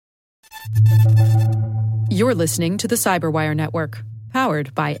You're listening to the CyberWire Network,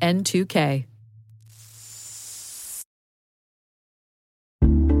 powered by N2K.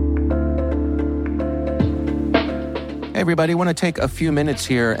 Hey everybody, I want to take a few minutes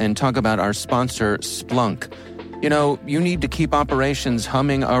here and talk about our sponsor, Splunk. You know, you need to keep operations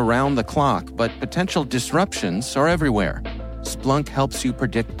humming around the clock, but potential disruptions are everywhere. Splunk helps you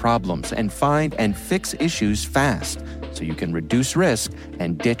predict problems and find and fix issues fast, so you can reduce risk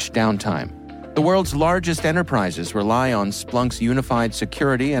and ditch downtime. The world's largest enterprises rely on Splunk's unified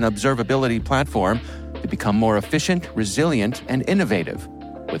security and observability platform to become more efficient, resilient, and innovative.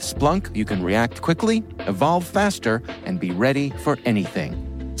 With Splunk, you can react quickly, evolve faster, and be ready for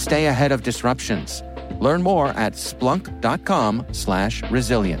anything. Stay ahead of disruptions. Learn more at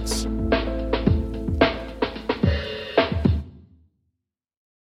splunk.com/resilience.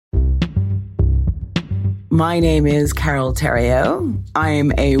 My name is Carole Theriault.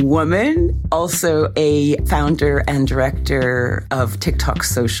 I'm a woman, also a founder and director of TikTok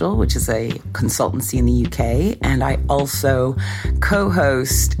Social, which is a consultancy in the UK. And I also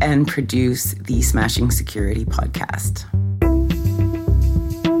co-host and produce the Smashing Security podcast.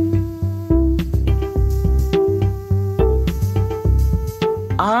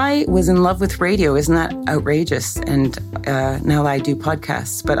 I was in love with radio. Isn't that outrageous? And now I do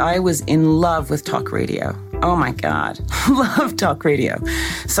podcasts, but I was in love with talk radio. Oh my God, love talk radio.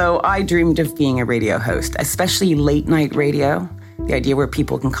 So I dreamed of being a radio host, especially late night radio. The idea where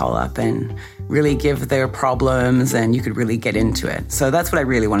people can call up and really give their problems and you could really get into it. So that's what I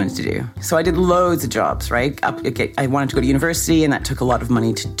really wanted to do. So I did loads of jobs, right? I wanted to go to university and that took a lot of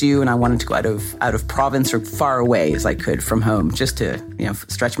money to do. And I wanted to go out of province or far away as I could from home just to,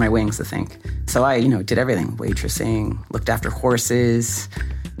 stretch my wings, I think. So I, did everything. Waitressing, looked after horses,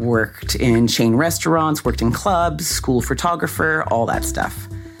 worked in chain restaurants, worked in clubs, school photographer, all that stuff.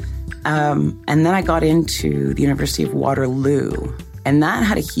 And then I got into the University of Waterloo. And that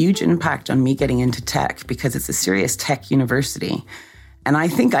had a huge impact on me getting into tech because it's a serious tech university. And I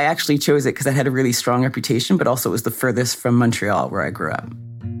think I actually chose it because it had a really strong reputation, but also it was the furthest from Montreal where I grew up.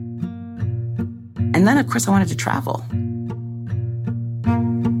 And then, of course, I wanted to travel.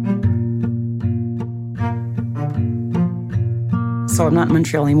 So I'm not in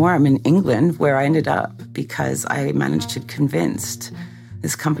Montreal anymore. I'm in England, where I ended up because I managed to convince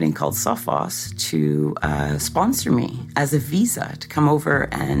this company called Sophos to sponsor me as a visa to come over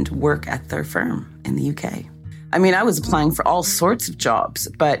and work at their firm in the UK. I mean, I was applying for all sorts of jobs,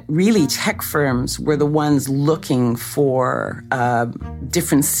 but really tech firms were the ones looking for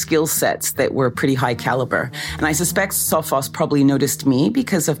different skill sets that were pretty high caliber. And I suspect Sophos probably noticed me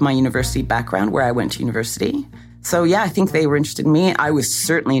because of my university background, where I went to university. So yeah, I think they were interested in me. I was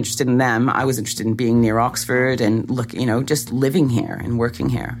certainly interested in them. I was interested in being near Oxford and just living here and working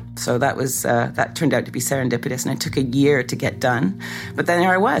here. So that turned out to be serendipitous, and it took a year to get done. But then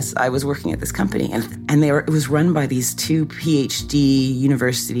there I was working at this company, and it was run by these two PhD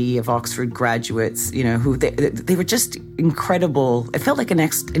University of Oxford graduates, who they were just incredible. It felt like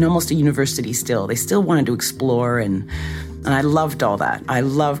almost a university still. They still wanted to explore and I loved all that. I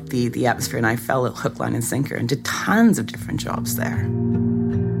loved the atmosphere, and I fell at hook, line, and sinker and did tons of different jobs there.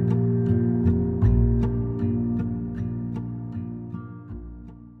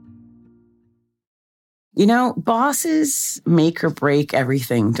 Bosses make or break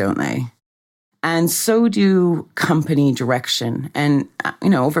everything, don't they? And so do company direction. And,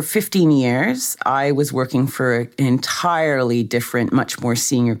 over 15 years, I was working for an entirely different, much more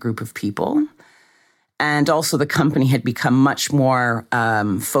senior group of people. And also the company had become much more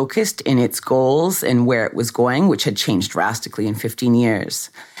focused in its goals and where it was going, which had changed drastically in 15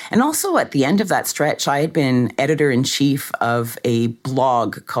 years. And also at the end of that stretch, I had been editor-in-chief of a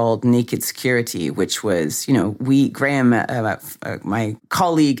blog called Naked Security, which was, Graham, my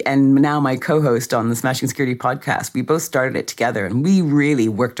colleague and now my co-host on the Smashing Security podcast, we both started it together, and we really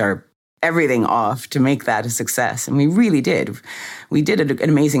worked our everything off to make that a success. And we really did. We did an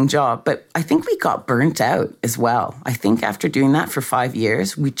amazing job, but I think we got burnt out as well. I think after doing that for 5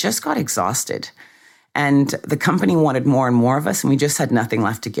 years, we just got exhausted. And the company wanted more and more of us, and we just had nothing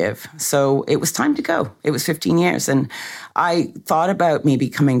left to give. So it was time to go. It was 15 years. And I thought about maybe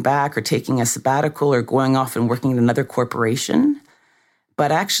coming back or taking a sabbatical or going off and working in another corporation. But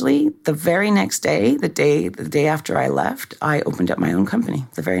actually, the very next day, the day after I left, I opened up my own company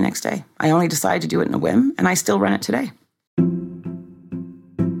the very next day. I only decided to do it in a whim, and I still run it today.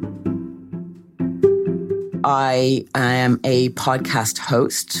 I am a podcast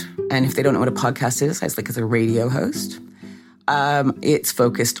host, and if they don't know what a podcast is, it's a radio host. It's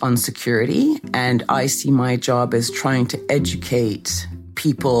focused on security, and I see my job as trying to educate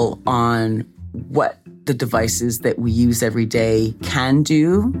people on what the devices that we use every day can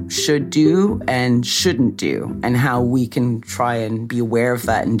do, should do, and shouldn't do, and how we can try and be aware of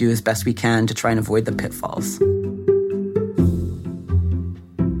that and do as best we can to try and avoid the pitfalls.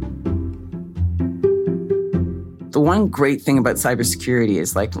 The one great thing about cybersecurity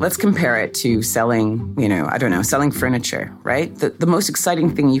is, like, let's compare it to selling, selling furniture, right? The most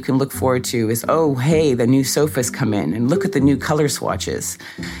exciting thing you can look forward to is, oh, hey, the new sofas come in and look at the new color swatches.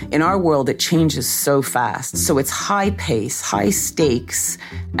 In our world, it changes so fast. So it's high pace, high stakes,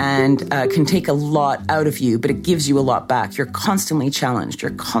 and can take a lot out of you, but it gives you a lot back. You're constantly challenged.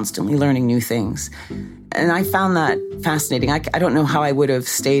 You're constantly learning new things. And I found that fascinating. I don't know how I would have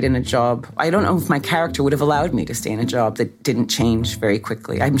stayed in a job. I don't know if my character would have allowed me to stay in a job that didn't change very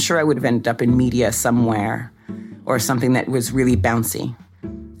quickly. I'm sure I would have ended up in media somewhere or something that was really bouncy.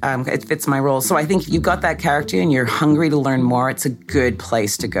 It fits my role. So I think if you've got that character and you're hungry to learn more, it's a good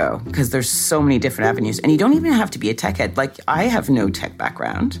place to go because there's so many different avenues. And you don't even have to be a tech head. Like, I have no tech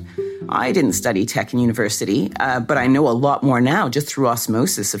background. I didn't study tech in university, but I know a lot more now just through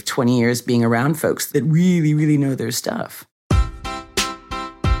osmosis of 20 years being around folks that really, really know their stuff.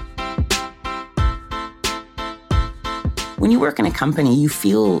 When you work in a company, you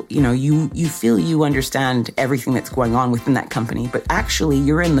feel you understand everything that's going on within that company, but actually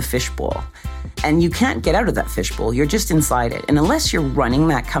you're in the fishbowl. And you can't get out of that fishbowl. You're just inside it. And unless you're running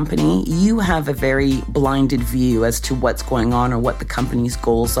that company, you have a very blinded view as to what's going on or what the company's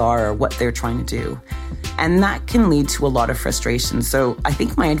goals are or what they're trying to do. And that can lead to a lot of frustration. So I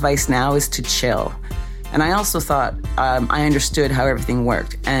think my advice now is to chill. And I also thought I understood how everything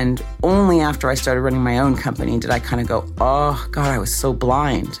worked. And only after I started running my own company did I kind of go, oh, God, I was so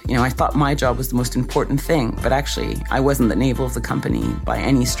blind. I thought my job was the most important thing, but actually I wasn't the navel of the company by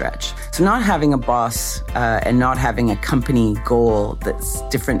any stretch. So not having a boss and not having a company goal that's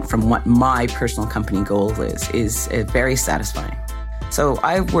different from what my personal company goal is very satisfying. So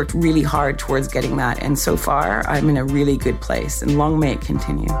I've worked really hard towards getting that. And so far, I'm in a really good place. And long may it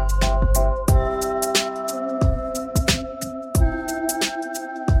continue.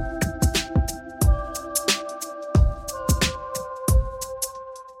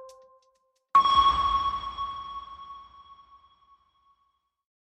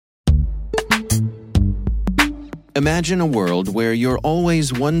 Imagine a world where you're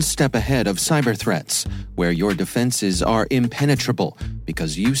always one step ahead of cyber threats, where your defenses are impenetrable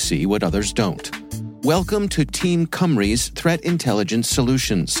because you see what others don't. Welcome to Team Cymru's Threat Intelligence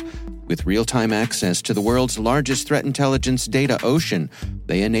Solutions. With real-time access to the world's largest threat intelligence data ocean,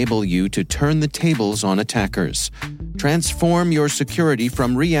 they enable you to turn the tables on attackers. Transform your security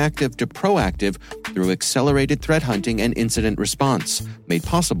from reactive to proactive through accelerated threat hunting and incident response, made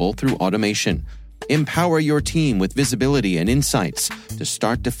possible through automation. Empower your team with visibility and insights to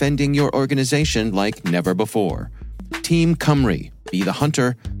start defending your organization like never before. Team Cymru. Be the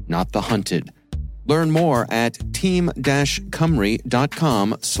hunter, not the hunted. Learn more at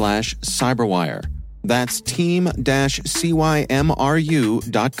team-cymru.com/cyberwire. That's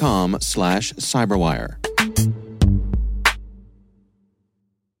team-cymru.com/cyberwire.